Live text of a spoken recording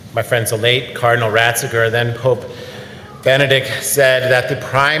My friends, the late Cardinal Ratzinger, then Pope Benedict, said that the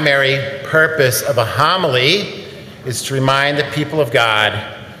primary purpose of a homily is to remind the people of God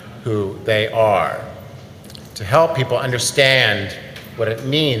who they are, to help people understand what it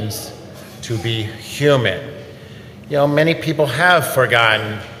means to be human. You know, many people have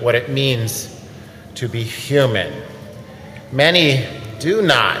forgotten what it means to be human. Many do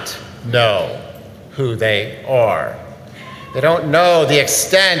not know who they are. They don't know the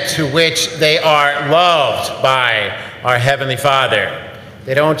extent to which they are loved by our Heavenly Father.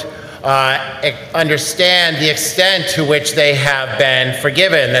 They don't understand the extent to which they have been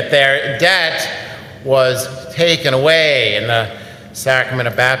forgiven, that their debt was taken away in the sacrament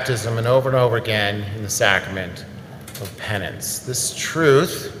of baptism and over again in the sacrament of penance. This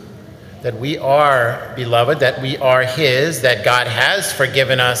truth that we are beloved, that we are His, that God has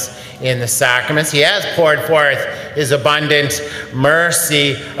forgiven us in the sacraments, He has poured forth His abundant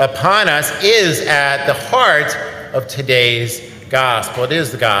mercy upon us, is at the heart of today's gospel. It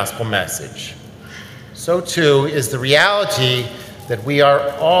is the gospel message. So too is the reality that we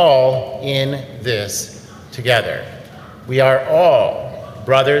are all in this together. We are all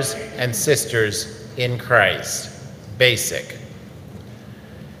brothers and sisters in Christ. Basic.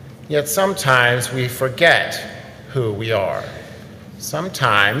 Yet sometimes we forget who we are.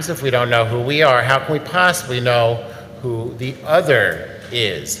 Sometimes, if we don't know who we are, how can we possibly know who the other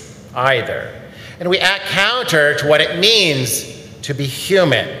is either? And we act counter to what it means to be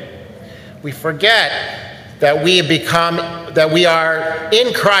human. We forget that we are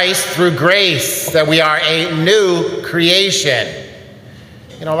in Christ through grace, that we are a new creation.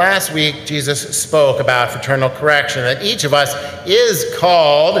 You know, last week Jesus spoke about fraternal correction, that each of us is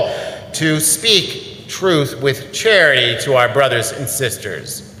called to speak truth with charity to our brothers and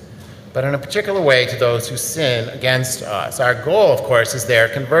sisters, but in a particular way to those who sin against us. Our goal, of course, is their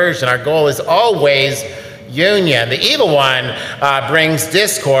conversion. Our goal is always union. The evil one brings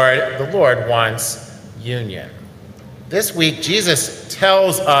discord. The Lord wants union. This week, Jesus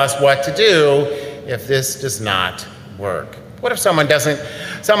tells us what to do if this does not work. What if someone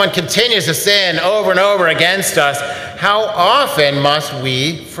continues to sin over and over against us? How often must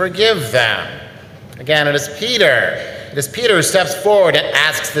we forgive them? Again, it is Peter. It is Peter who steps forward and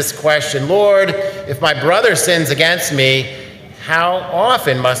asks this question: Lord, if my brother sins against me, how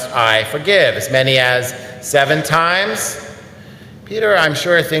often must I forgive? As many as 7 times? Peter, I'm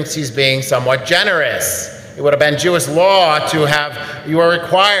sure, thinks he's being somewhat generous. It would have been Jewish law to have, you are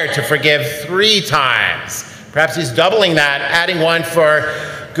required to forgive 3 times. Perhaps he's doubling that, adding 1 for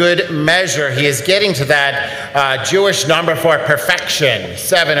good measure. He is getting to that Jewish number for perfection,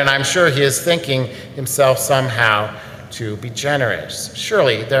 7, and I'm sure he is thinking himself somehow to be generous.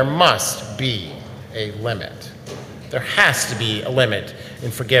 Surely there must be a limit. There has to be a limit in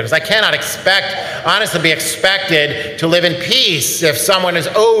forgiveness. I cannot honestly be expected to live in peace if someone is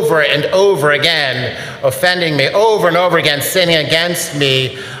over and over again offending me, over and over again sinning against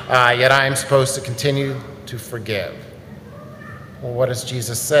me, yet I am supposed to continue to forgive. Well, what does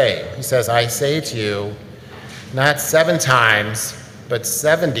Jesus say? He says, I say to you, not 7 times, but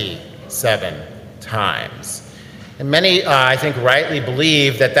 77 times. And many, I think, rightly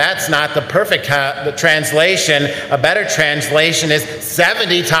believe that that's not the perfect the translation. A better translation is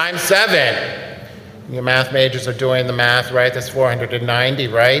 70 times 7. Your math majors are doing the math, right? That's 490,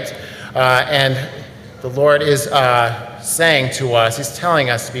 right? And the Lord is saying to us, He's telling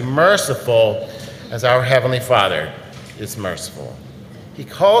us to be merciful as our Heavenly Father is merciful. He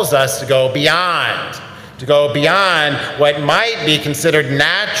calls us to go beyond what might be considered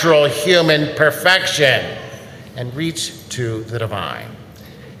natural human perfection and reach to the divine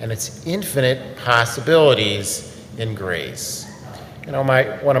and its infinite possibilities in grace. You know,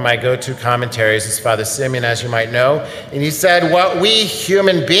 one of my go-to commentaries is Father Simeon, as you might know, and he said, what we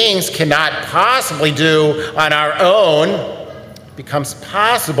human beings cannot possibly do on our own becomes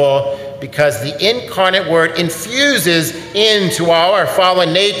possible because the incarnate Word infuses into our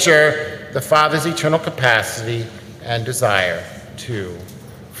fallen nature the Father's eternal capacity and desire to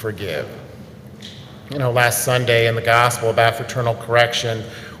forgive. You know, last Sunday in the gospel about fraternal correction,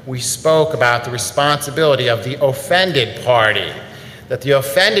 we spoke about the responsibility of the offended party, that the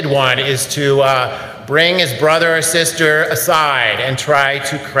offended one is to bring his brother or sister aside and try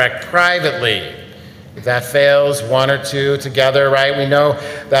to correct privately. If that fails, 1 or 2 together, right? We know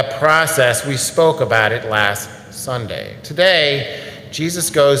that process. We spoke about it last Sunday. Today, Jesus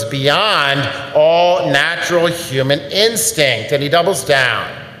goes beyond all natural human instinct, and He doubles down.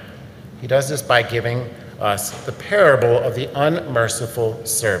 He does this by giving us the parable of the unmerciful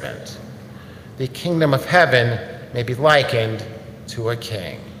servant. The kingdom of heaven may be likened to a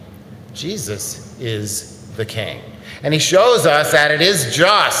king. Jesus is the King. And he shows us that it is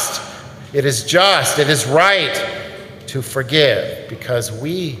just, it is right to forgive because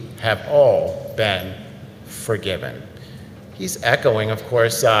we have all been forgiven. He's echoing, of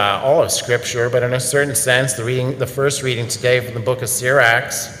course, all of Scripture, but in a certain sense, the first reading today from the book of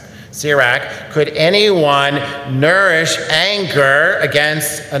Sirach, could anyone nourish anger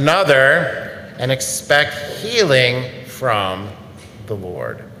against another and expect healing from the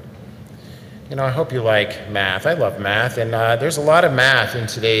Lord? You know, I hope you like math. I love math, and there's a lot of math in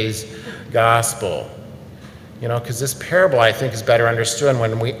today's gospel. You know, because this parable, I think, is better understood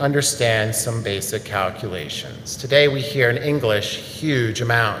when we understand some basic calculations. Today we hear in English huge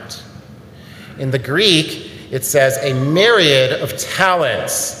amount. In the Greek, it says a myriad of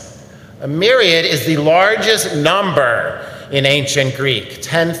talents. A myriad is the largest number in ancient Greek,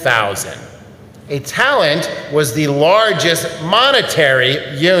 10,000. A talent was the largest monetary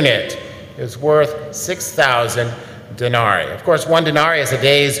unit. It was worth 6,000 denarii. Of course, 1 denarii is a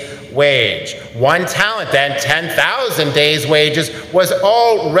day's wage. 1 talent, then, 10,000 days' wages was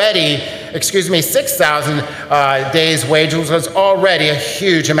already, 6,000 days' wages was already a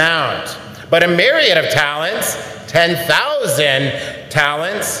huge amount. But a myriad of talents, 10,000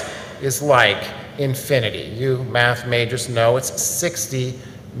 talents, is like infinity. You math majors know it's 60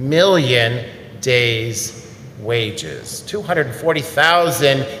 million days' wages.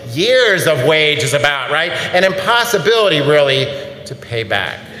 240,000 years of wages about, right? An impossibility, really, to pay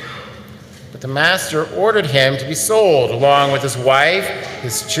back. But the master ordered him to be sold along with his wife,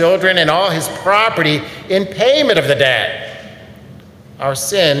 his children, and all his property in payment of the debt. Our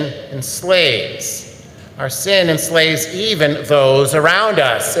sin enslaves. Our sin enslaves even those around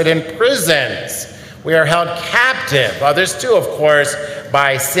us. It imprisons. We are held captive. Others too, of course,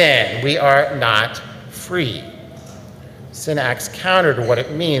 by sin. We are not free. Sin acts counter to what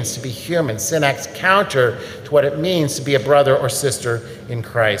it means to be human. Sin acts counter to what it means to be a brother or sister in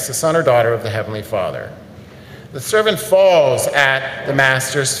Christ, a son or daughter of the Heavenly Father. The servant falls at the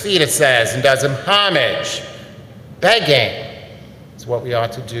master's feet, it says, and does him homage. Begging is what we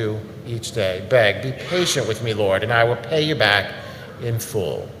ought to do each day. Beg, be patient with me, Lord, and I will pay you back in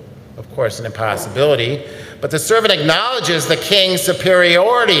full. Of course, an impossibility, but the servant acknowledges the king's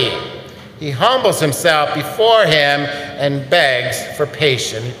superiority. He humbles himself before him and begs for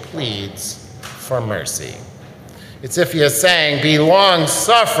patience. He pleads for mercy. It's if he is saying, be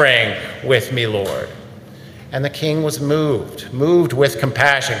long-suffering with me, Lord. And the king was moved with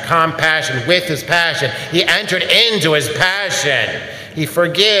compassion with his passion. He entered into his passion. He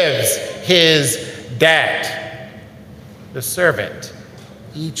forgives his debt. The servant,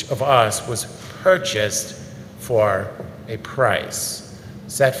 each of us, was purchased for a price,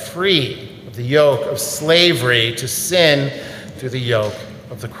 set free of the yoke of slavery to sin through the yoke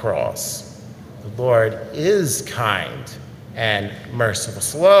of the cross. The Lord is kind and merciful,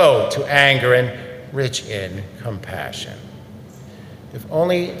 slow to anger and rich in compassion. If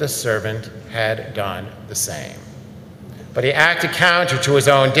only the servant had done the same. But he acted counter to his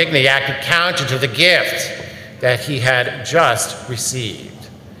own dignity, acted counter to the gift that he had just received.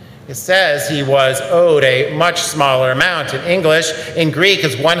 It says he was owed a much smaller amount. In English, in Greek,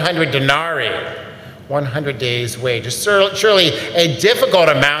 is 100 denarii, 100 days' wages. Surely a difficult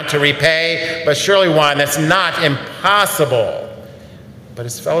amount to repay, but surely one that's not impossible. But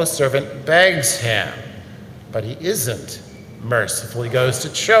his fellow servant begs him, but he isn't merciful. He goes to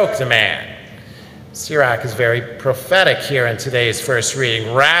choke the man. Sirach is very prophetic here in today's first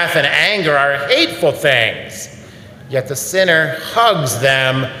reading. Wrath and anger are hateful things, yet the sinner hugs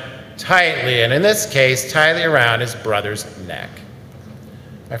them tightly, and in this case, tightly around his brother's neck.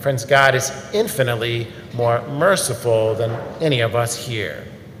 My friends, God is infinitely more merciful than any of us here.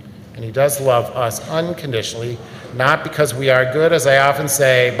 And he does love us unconditionally, not because we are good, as I often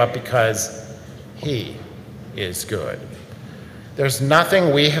say, but because he is good. There's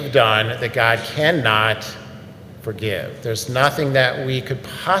nothing we have done that God cannot forgive. There's nothing that we could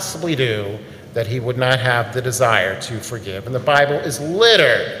possibly do that he would not have the desire to forgive. And the Bible is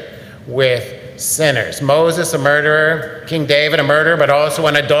littered with sinners. Moses, a murderer. King David, a murderer, but also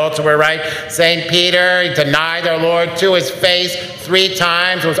an adulterer, right? St. Peter, he denied our Lord to his face 3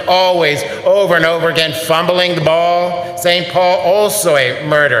 times, was always over and over again fumbling the ball. St. Paul, also a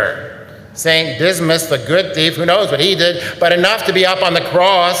murderer. St. Dismas, the good thief, who knows what he did, but enough to be up on the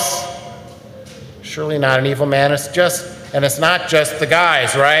cross. Surely not an evil man. It's not just the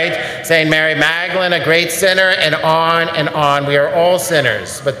guys, right? St. Mary Magdalene, a great sinner, and on and on. We are all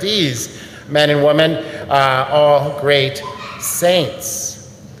sinners. But these men and women, all great saints.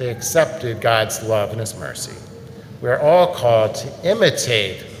 They accepted God's love and his mercy. We are all called to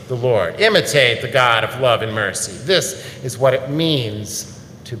imitate the Lord. Imitate the God of love and mercy. This is what it means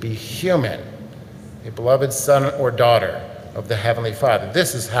to be human, a beloved son or daughter of the Heavenly Father.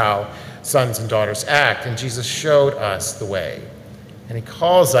 This is how sons and daughters act, and Jesus showed us the way. And he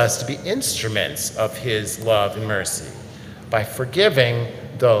calls us to be instruments of his love and mercy by forgiving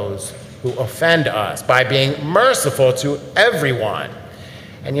those who offend us, by being merciful to everyone.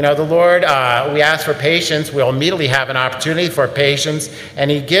 And you know, the Lord, we ask for patience. We'll immediately have an opportunity for patience, and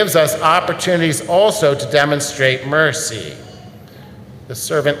he gives us opportunities also to demonstrate mercy. The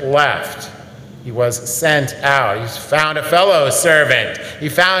servant left. He was sent out. He found a fellow servant. He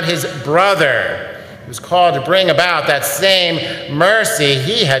found his brother. He was called to bring about that same mercy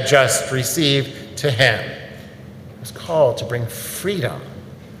he had just received to him. He was called to bring freedom,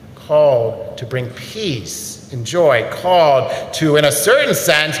 called to bring peace and joy, called to, in a certain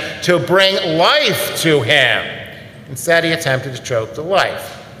sense, to bring life to him. Instead, he attempted to choke the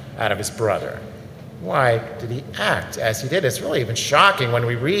life out of his brother. Why did he act as he did? It's really even shocking when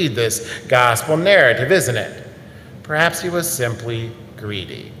we read this gospel narrative, isn't it? Perhaps he was simply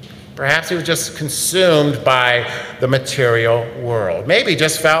greedy. Perhaps he was just consumed by the material world. Maybe he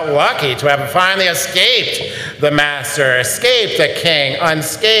just felt lucky to have finally escaped the master, escaped the king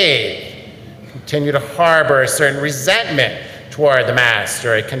unscathed. Continued to harbor a certain resentment toward the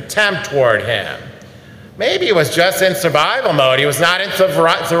master, a contempt toward him. Maybe he was just in survival mode. He was not in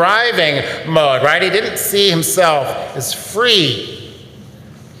thriving mode, right? He didn't see himself as free.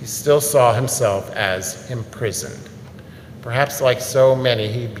 He still saw himself as imprisoned. Perhaps like so many,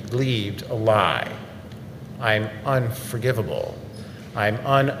 he believed a lie. I'm unforgivable. I'm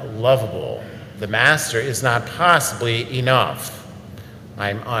unlovable. The master is not possibly enough.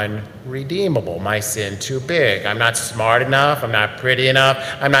 I'm unredeemable. My sin too big. I'm not smart enough. I'm not pretty enough.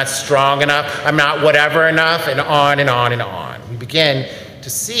 I'm not strong enough. I'm not whatever enough, and on and on and on. We begin to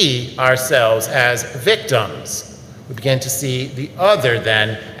see ourselves as victims. We begin to see the other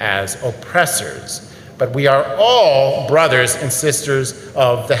then as oppressors. But we are all brothers and sisters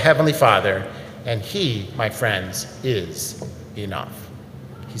of the Heavenly Father, and he, my friends, is enough.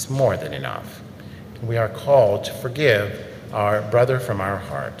 He's more than enough. And we are called to forgive our brother from our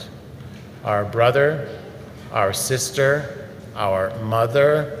heart. Our brother, our sister, our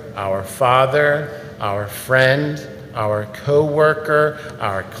mother, our father, our friend, our co-worker,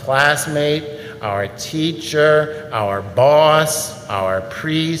 our classmate, our teacher, our boss, our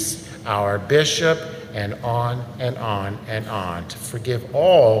priest, our bishop, and on and on and on, to forgive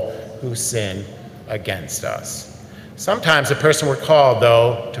all who sin against us. Sometimes the person we're called,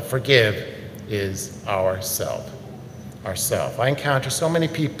 though, to forgive is ourself. I encounter so many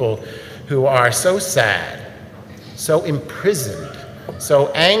people who are so sad, so imprisoned, so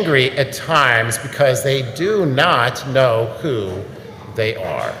angry at times because they do not know who they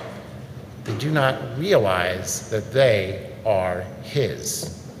are. They do not realize that they are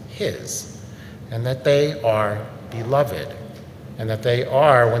his, and that they are beloved, and that they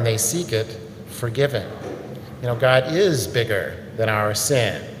are, when they seek it, forgiven. You know, God is bigger than our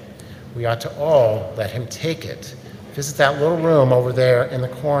sin. We ought to all let him take it. Visit that little room over there in the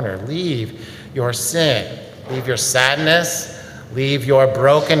corner. Leave your sin, leave your sadness, leave your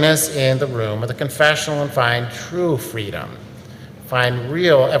brokenness in the room of the confessional, and find true freedom. Find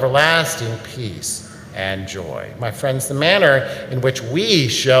real, everlasting peace and joy. My friends, the manner in which we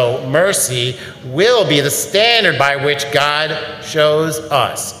show mercy will be the standard by which God shows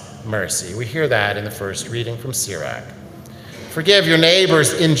us mercy. We hear that in the first reading from Sirach. Forgive your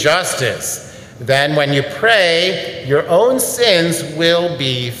neighbor's injustice. Then when you pray, your own sins will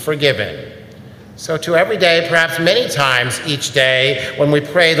be forgiven. So too every day, perhaps many times each day, when we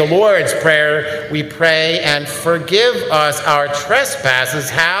pray the Lord's Prayer, we pray, and forgive us our trespasses.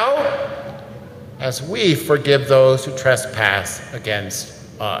 How? As we forgive those who trespass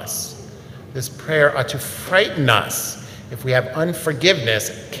against us. This prayer ought to frighten us if we have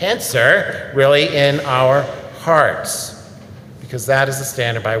unforgiveness, cancer, really, in our hearts, because that is the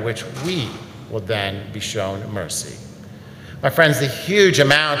standard by which we will then be shown mercy. My friends, the huge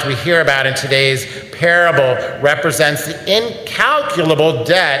amount we hear about in today's parable represents the incalculable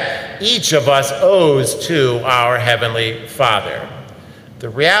debt each of us owes to our Heavenly Father. The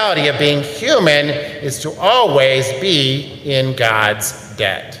reality of being human is to always be in God's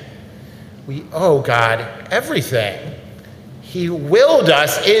debt. We owe God everything. He willed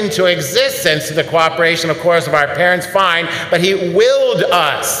us into existence through the cooperation, of course, of our parents, fine, but he willed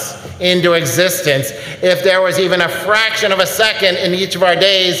us into existence. If there was even a fraction of a second in each of our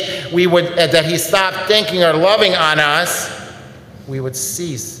days that he stopped thinking or loving on us, we would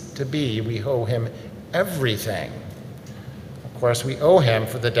cease to be. We owe him everything. course, we owe him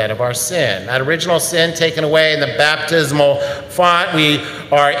for the debt of our sin. That original sin taken away in the baptismal font, we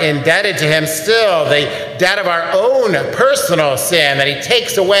are indebted to him still. The debt of our own personal sin that he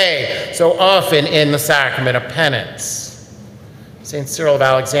takes away so often in the sacrament of penance. St. Cyril of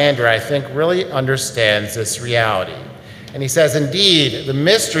Alexandria, I think, really understands this reality. And he says, indeed, the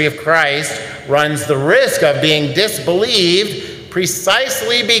mystery of Christ runs the risk of being disbelieved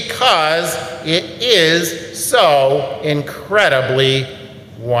precisely because it is so incredibly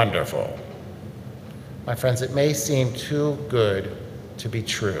wonderful. My friends, it may seem too good to be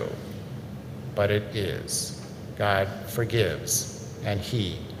true, but it is. God forgives, and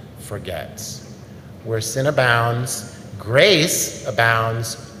he forgets. Where sin abounds, grace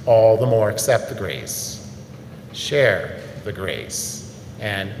abounds all the more. Accept the grace. Share the grace,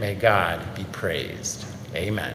 and may God be praised. Amen.